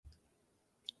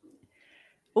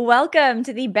Welcome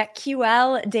to the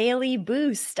BetQL Daily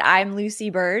Boost. I'm Lucy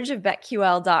Burge of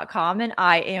BetQL.com, and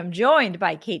I am joined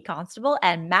by Kate Constable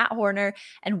and Matt Horner.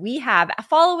 And we have,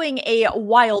 following a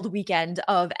wild weekend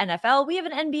of NFL, we have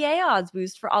an NBA odds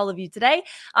boost for all of you today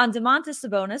on Domantas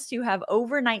Sabonis to have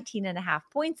over 19.5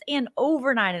 points and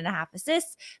over 9.5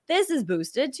 assists. This is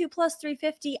boosted to plus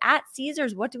 350 at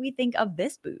Caesars. What do we think of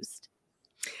this boost?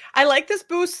 I like this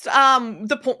boost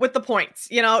with the points.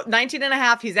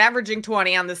 19.5, he's averaging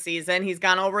 20 on the season. He's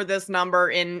gone over this number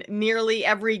in nearly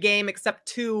every game except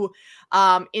 2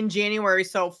 in January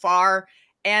so far.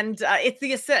 And it's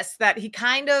the assists that he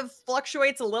kind of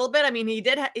fluctuates a little bit. I mean, he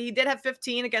did have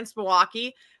 15 against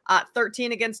Milwaukee,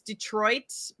 13 against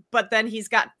Detroit, but then he's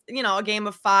got, a game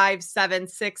of 5, 7,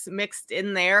 6 mixed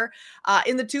in there.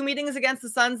 In the 2 meetings against the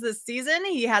Suns this season,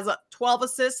 he has 12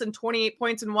 assists and 28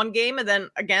 points in one game. And then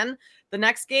again, the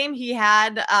next game he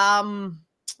had,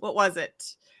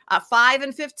 5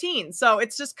 and 15. So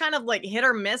it's just kind of like hit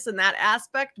or miss in that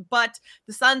aspect, but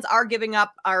the Suns are giving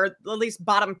up, or at least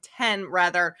bottom 10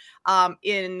 rather,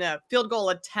 in field goal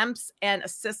attempts and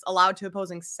assists allowed to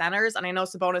opposing centers. And I know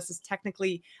Sabonis is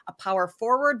technically a power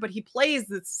forward, but he plays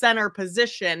the center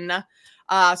position,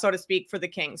 so to speak, for the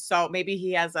Kings. So maybe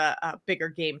he has a bigger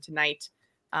game tonight.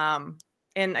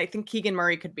 And I think Keegan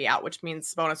Murray could be out, which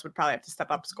means Sabonis would probably have to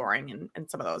step up scoring in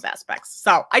some of those aspects.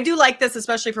 So I do like this,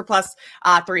 especially for plus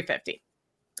 350.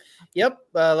 Yep.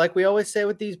 Like we always say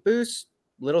with these boosts,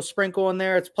 little sprinkle in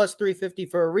there. It's plus 350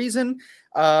 for a reason.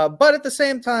 But at the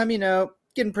same time,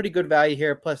 getting pretty good value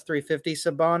here, plus 350.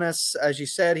 Sabonis, as you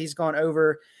said, he's gone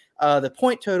over the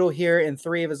point total here in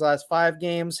 3 of his last 5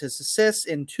 games, his assists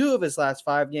in 2 of his last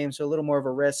 5 games. So a little more of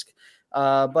a risk.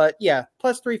 But yeah,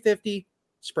 plus 350,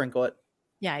 sprinkle it.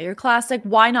 Yeah, your classic,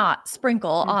 why not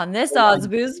sprinkle on this odds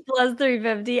boost plus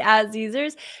 350 at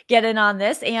Caesars. Get in on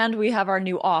this. And we have our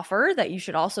new offer that you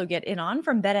should also get in on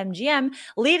from BetMGM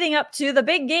leading up to the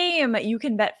big game. You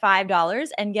can bet $5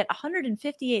 and get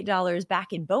 $158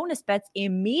 back in bonus bets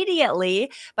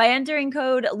immediately by entering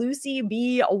code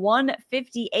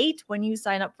LucyB158 when you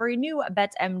sign up for a new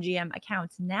BetMGM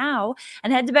account now.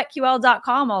 And head to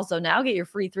BetQL.com also now. Get your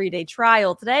free 3-day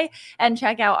trial today and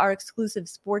check out our exclusive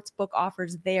sportsbook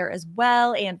offers there as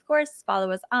well. And of course,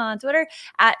 follow us on Twitter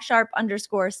at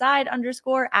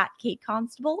 @sharp_side_ at Kate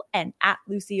Constable and at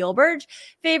Lucille Burge.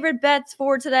 Favorite bets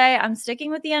for today? I'm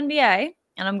sticking with the NBA.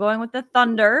 And I'm going with the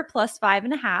Thunder plus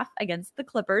 5.5 against the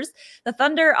Clippers. The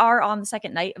Thunder are on the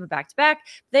second night of a back-to-back.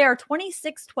 They are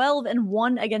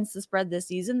 26-12-1 against the spread this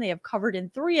season. They have covered in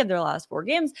 3 of their last 4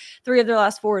 games. 3 of their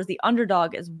last 4 is the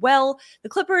underdog as well. The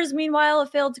Clippers, meanwhile,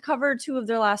 have failed to cover 2 of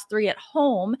their last 3 at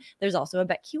home. There's also a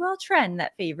BetQL trend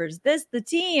that favors this. The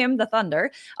team, the Thunder,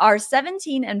 are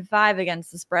 17-5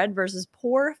 against the spread versus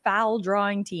poor foul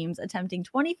drawing teams attempting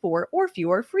 24 or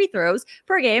fewer free throws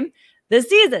per game this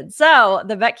season. So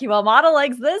the BetQL model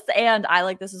likes this, and I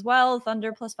like this as well.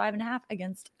 Thunder plus 5.5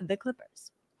 against the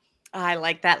Clippers. I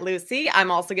like that, Lucy. I'm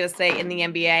also going to say in the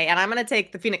NBA, and I'm going to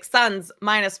take the Phoenix Suns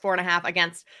minus 4.5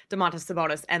 against Domantas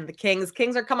Sabonis and the Kings.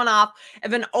 Kings are coming off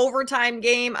of an overtime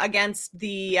game against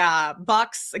the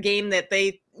Bucks, a game that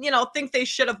they think they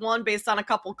should have won based on a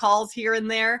couple calls here and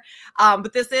there.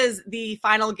 But this is the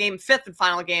fifth and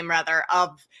final game rather,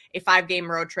 of a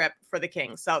 5-game road trip for the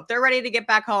Kings. So they're ready to get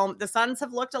back home. The Suns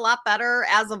have looked a lot better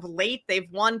as of late.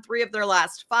 They've won 3 of their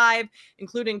last 5,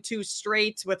 including 2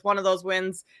 straight, with one of those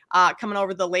wins coming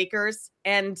over the Lakers.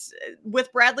 And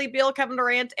with Bradley Beal, Kevin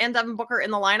Durant, and Devin Booker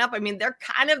in the lineup, I mean, they're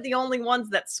kind of the only ones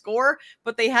that score,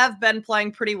 but they have been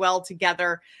playing pretty well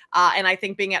together. And I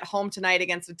think being at home tonight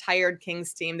against a tired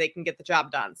Kings team, they can get the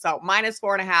job done. So minus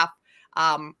 4.5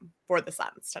 for the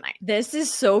Suns tonight. This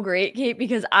is so great, Kate,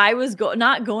 because I was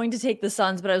not going to take the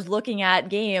Suns, but I was looking at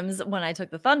games when I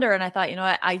took the Thunder, and I thought,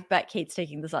 I bet Kate's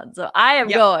taking the Suns. So I am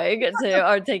going to,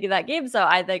 or taking that game. So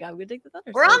I think I'm going to take the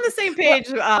Thunder. We're on the same page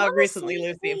recently,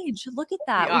 Lucy. Page. Look at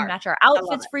that. We match our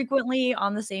outfits frequently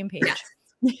on the same page.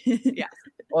 Yes.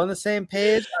 On the same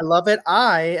page. I love it.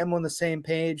 I am on the same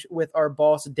page with our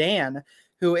boss, Dan,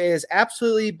 who is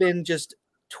absolutely been just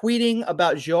tweeting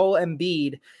about Joel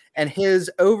Embiid, and his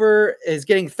over is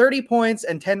getting 30 points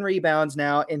and 10 rebounds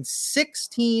now in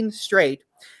 16 straight.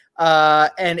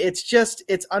 And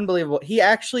it's unbelievable. He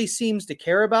actually seems to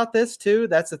care about this too.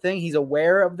 That's the thing. He's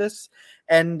aware of this.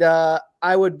 And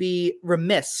I would be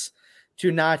remiss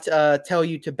to not tell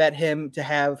you to bet him to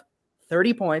have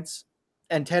 30 points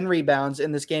and 10 rebounds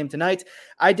in this game tonight.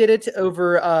 I did it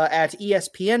over at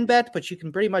ESPN Bet, but you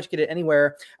can pretty much get it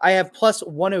anywhere. I have plus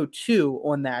 102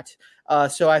 on that.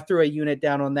 So I threw a unit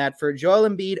down on that for Joel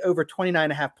Embiid over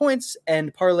 29.5 points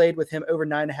and parlayed with him over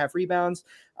 9.5 rebounds.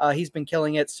 He's been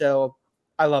killing it. So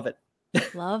I love it.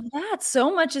 Love that.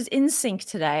 So much is in sync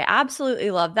today.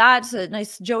 Absolutely love that. It's a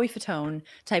nice Joey Fatone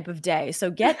type of day. So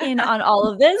get in on all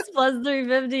of this. Plus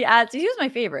 350 at he was my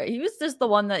favorite. He was just the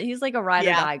one that he's like a ride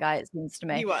or die guy, it seems to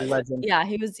me. He was. Legend. Yeah,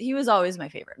 he was always my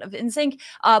favorite of in sync.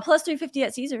 Plus 350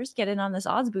 at Caesars. Get in on this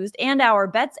odds boost and our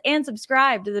bets and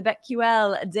subscribe to the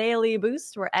BetQL Daily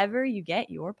Boost wherever you get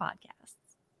your podcast.